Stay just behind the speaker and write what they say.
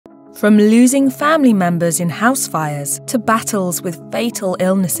From losing family members in house fires to battles with fatal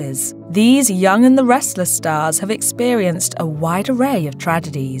illnesses, these Young and the Restless stars have experienced a wide array of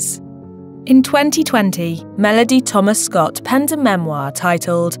tragedies. In 2020, Melody Thomas Scott penned a memoir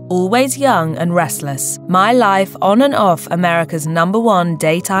titled Always Young and Restless, My Life On and Off America's #1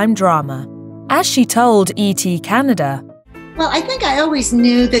 daytime drama. As she told ET Canada, "Well, I think I always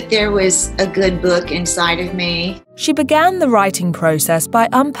knew that there was a good book inside of me." She began the writing process by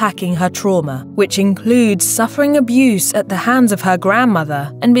unpacking her trauma, which includes suffering abuse at the hands of her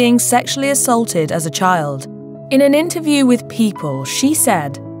grandmother and being sexually assaulted as a child. In an interview with People, she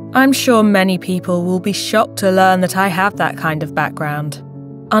said, "I'm sure many people will be shocked to learn that I have that kind of background."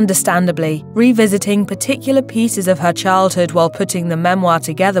 Understandably, revisiting particular pieces of her childhood while putting the memoir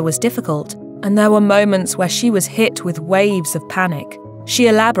together was difficult, and there were moments where she was hit with waves of panic. She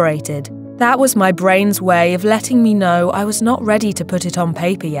elaborated, "That was my brain's way of letting me know I was not ready to put it on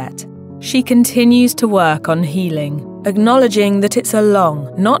paper yet." She continues to work on healing, acknowledging that it's a long,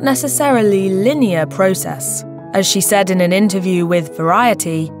 not necessarily linear process. As she said in an interview with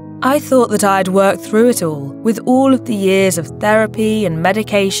Variety, "I thought that I'd worked through it all, with all of the years of therapy and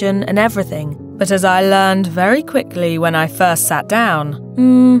medication and everything, but as I learned very quickly when I first sat down,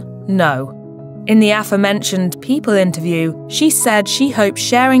 no." In the aforementioned People interview, she said she hopes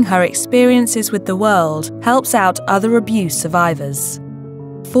sharing her experiences with the world helps out other abuse survivors.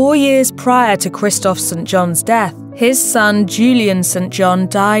 4 years prior to Kristoff St. John's death, his son Julian St. John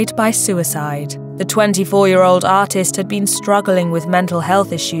died by suicide. The 24-year-old artist had been struggling with mental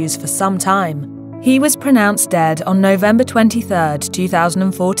health issues for some time. He was pronounced dead on November 23,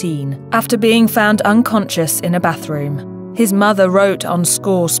 2014, after being found unconscious in a bathroom. His mother wrote on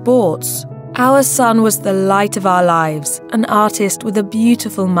Score Sports, "Our son was the light of our lives, an artist with a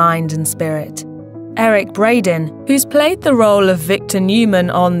beautiful mind and spirit." Eric Braeden, who's played the role of Victor Newman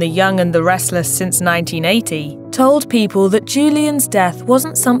on The Young and the Restless since 1980, told People that Julian's death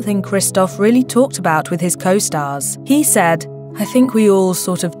wasn't something Kristoff really talked about with his co-stars. He said, "I think we all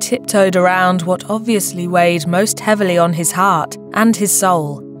sort of tiptoed around what obviously weighed most heavily on his heart and his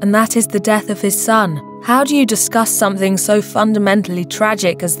soul, and that is the death of his son. How do you discuss something so fundamentally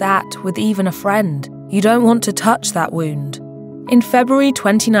tragic as that with even a friend? You don't want to touch that wound." In February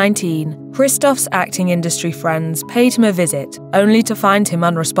 2019, Kristoff's acting industry friends paid him a visit, only to find him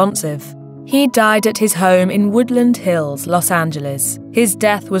unresponsive. He died at his home in Woodland Hills, Los Angeles. His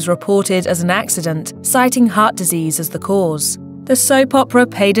death was reported as an accident, citing heart disease as the cause. The soap opera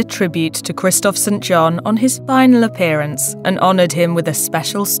paid a tribute to Kristoff St. John on his final appearance and honoured him with a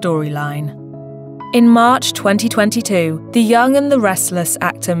special storyline. In March 2022, the Young and the Restless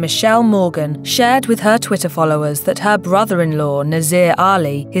actor Mishael Morgan shared with her Twitter followers that her brother-in-law Nazir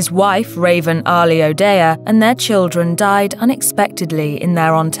Ali, his wife Raven Ali O'Dea, and their children died unexpectedly in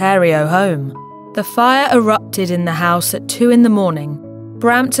their Ontario home. The fire erupted in the house at 2 a.m.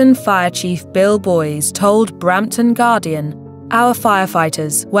 Brampton Fire Chief Bill Boyes told Brampton Guardian, "Our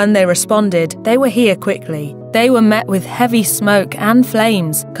firefighters, when they responded, they were here quickly. They were met with heavy smoke and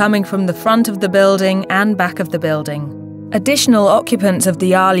flames coming from the front of the building and back of the building." Additional occupants of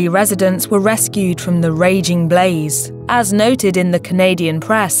the Ali residence were rescued from the raging blaze. As noted in the Canadian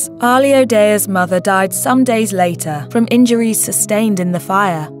press, Ali O'Dea's mother died some days later from injuries sustained in the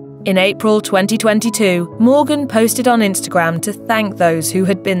fire. In April 2022, Morgan posted on Instagram to thank those who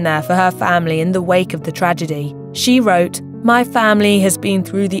had been there for her family in the wake of the tragedy. She wrote, "My family has been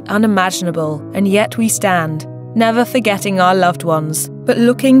through the unimaginable, and yet we stand, never forgetting our loved ones, but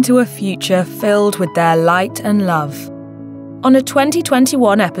looking to a future filled with their light and love." On a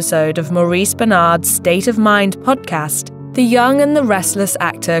 2021 episode of Maurice Benard's State of Mind podcast, the Young and the Restless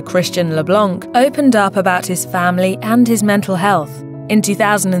actor Christian LeBlanc opened up about his family and his mental health. In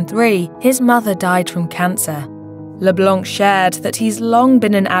 2003, his mother died from cancer. LeBlanc shared that he's long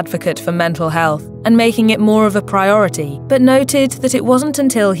been an advocate for mental health and making it more of a priority, but noted that it wasn't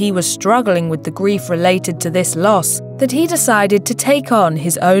until he was struggling with the grief related to this loss that he decided to take on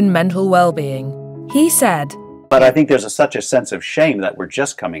his own mental well-being. He said, "But I think there's such a sense of shame that we're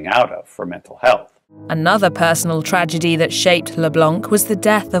just coming out of for mental health." Another personal tragedy that shaped LeBlanc was the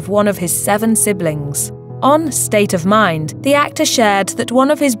death of one of his 7 siblings. On State of Mind, the actor shared that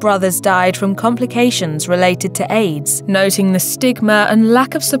one of his brothers died from complications related to AIDS, noting the stigma and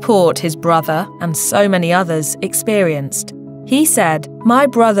lack of support his brother, and so many others, experienced. He said, "My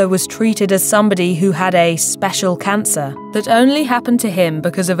brother was treated as somebody who had a special cancer that only happened to him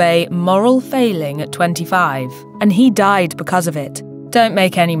because of a moral failing at 25, and he died because of it. Don't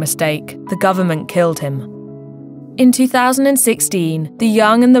make any mistake, the government killed him." In 2016, the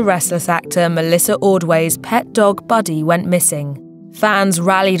Young and the Restless actor Melissa Ordway's pet dog Buddy went missing. Fans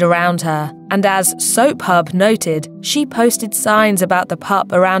rallied around her, and as Soap Hub noted, she posted signs about the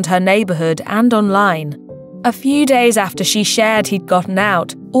pup around her neighborhood and online. A few days after she shared he'd gotten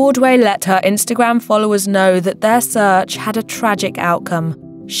out, Ordway let her Instagram followers know that their search had a tragic outcome.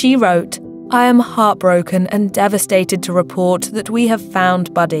 She wrote, "I am heartbroken and devastated to report that we have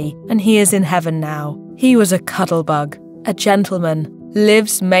found Buddy, and he is in heaven now. He was a cuddlebug, a gentleman,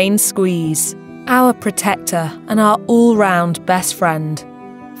 Liv's main squeeze, our protector and our all-round best friend."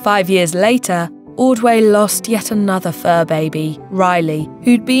 5 years later, Ordway lost yet another fur baby, Riley,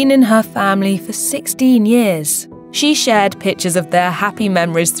 who'd been in her family for 16 years. She shared pictures of their happy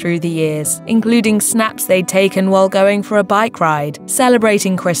memories through the years, including snaps they'd taken while going for a bike ride,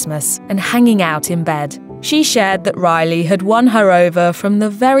 celebrating Christmas, and hanging out in bed. She shared that Riley had won her over from the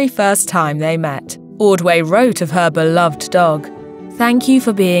very first time they met. Ordway wrote of her beloved dog, "Thank you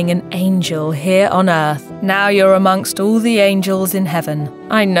for being an angel here on earth. Now you're amongst all the angels in heaven.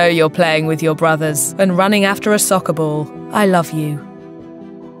 I know you're playing with your brothers and running after a soccer ball. I love you."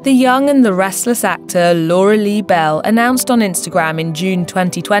 The Young and the Restless actor Lauralee Bell announced on Instagram in June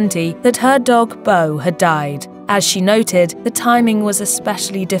 2020 that her dog Bo had died. As she noted, the timing was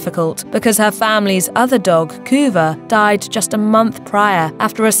especially difficult because her family's other dog, Coover, died just a month prior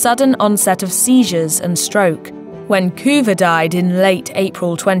after a sudden onset of seizures and stroke. When Coover died in late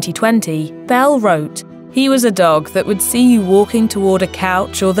April 2020, Bell wrote, "He was a dog that would see you walking toward a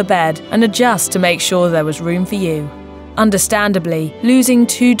couch or the bed and adjust to make sure there was room for you." Understandably, losing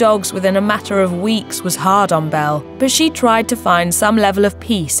 2 dogs within a matter of weeks was hard on Belle, but she tried to find some level of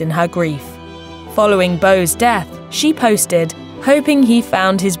peace in her grief. Following Bo's death, she posted, "Hoping he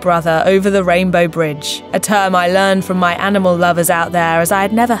found his brother over the Rainbow Bridge," a term I learned from my animal lovers out there as I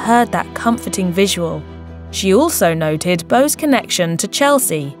had never heard that comforting visual. She also noted Bo's connection to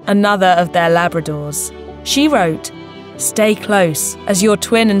Chelsea, another of their Labradors. She wrote, "Stay close, as your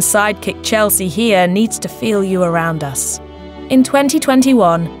twin and sidekick Chelsea here needs to feel you around us." In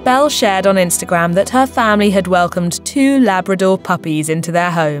 2021, Belle shared on Instagram that her family had welcomed 2 Labrador puppies into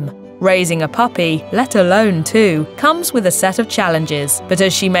their home. Raising a puppy, let alone 2, comes with a set of challenges, but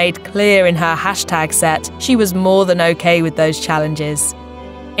as she made clear in her hashtag set, she was more than okay with those challenges.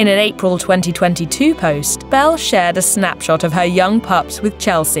 In an April 2022 post, Belle shared a snapshot of her young pups with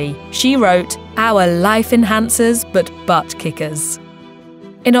Chelsea. She wrote, "Our life enhancers but butt kickers."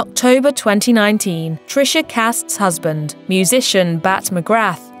 In October 2019, Tricia Cast's husband, musician Bat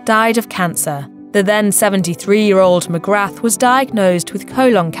McGrath, died of cancer. The then 73-year-old McGrath was diagnosed with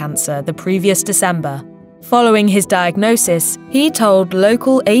colon cancer the previous December. Following his diagnosis, he told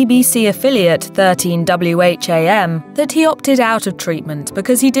local ABC affiliate 13WHAM that he opted out of treatment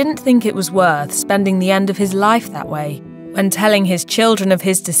because he didn't think it was worth spending the end of his life that way. When telling his children of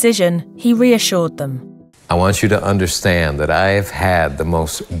his decision, he reassured them. "I want you to understand that I have had the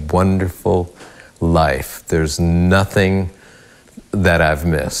most wonderful life. There's nothing that I've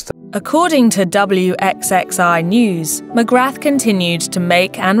missed." According to WXXI News, McGrath continued to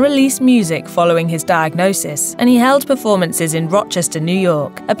make and release music following his diagnosis, and he held performances in Rochester, New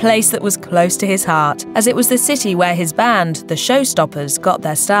York, a place that was close to his heart, as it was the city where his band, the Showstoppers, got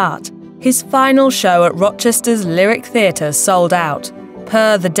their start. His final show at Rochester's Lyric Theatre sold out.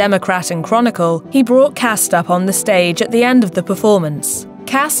 Per the Democrat and Chronicle, he brought Cast up on the stage at the end of the performance.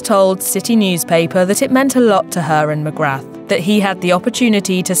 Cast told City newspaper that it meant a lot to her and McGrath, that he had the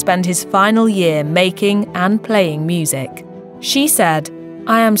opportunity to spend his final year making and playing music. She said,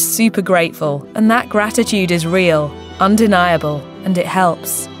 "I am super grateful, and that gratitude is real, undeniable, and it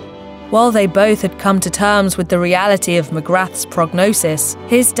helps." While they both had come to terms with the reality of McGrath's prognosis,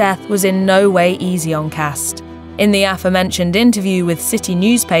 his death was in no way easy on Cast. In the aforementioned interview with City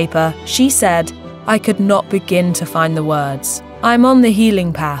newspaper, she said, "I could not begin to find the words. I'm on the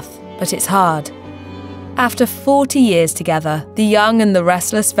healing path, but it's hard." After 40 years together, the Young and the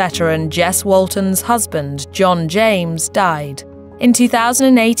Restless veteran Jess Walton's husband, John James, died. In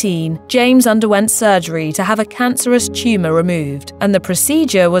 2018, James underwent surgery to have a cancerous tumour removed, and the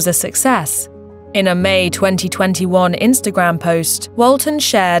procedure was a success. In a May 2021 Instagram post, Walton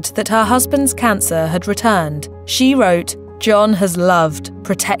shared that her husband's cancer had returned. She wrote, "John has loved,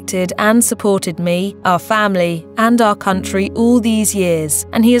 protected and supported me, our family, and our country all these years,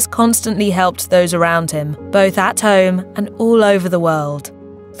 and he has constantly helped those around him, both at home and all over the world."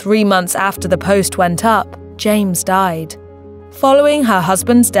 3 months after the post went up, James died. Following her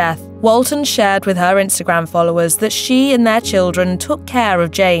husband's death, Walton shared with her Instagram followers that she and their children took care of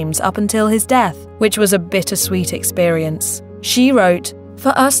James up until his death, which was a bittersweet experience. She wrote,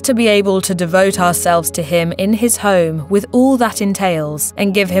 For us to be able to devote ourselves to him in his home with all that entails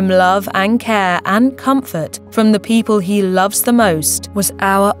and give him love and care and comfort from the people he loves the most was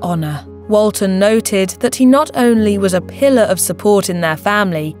our honor. Walton noted that he not only was a pillar of support in their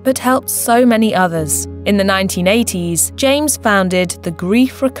family, but helped so many others. In the 1980s, James founded the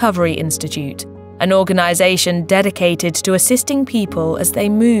Grief Recovery Institute, an organization dedicated to assisting people as they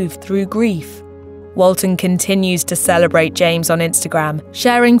move through grief. Walton continues to celebrate James on Instagram,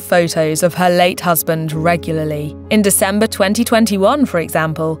 sharing photos of her late husband regularly. In December 2021, for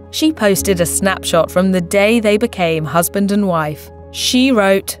example, she posted a snapshot from the day they became husband and wife. She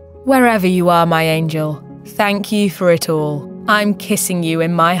wrote, "Wherever you are, my angel, thank you for it all. I'm kissing you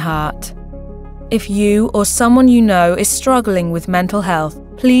in my heart." If you or someone you know is struggling with mental health,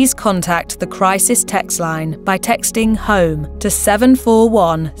 please contact the Crisis Text Line by texting HOME to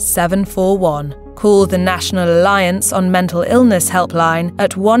 741 741. Call the National Alliance on Mental Illness helpline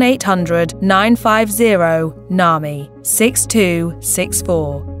at 1-800-950-NAMI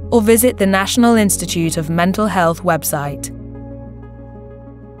 6264 or visit the National Institute of Mental Health website.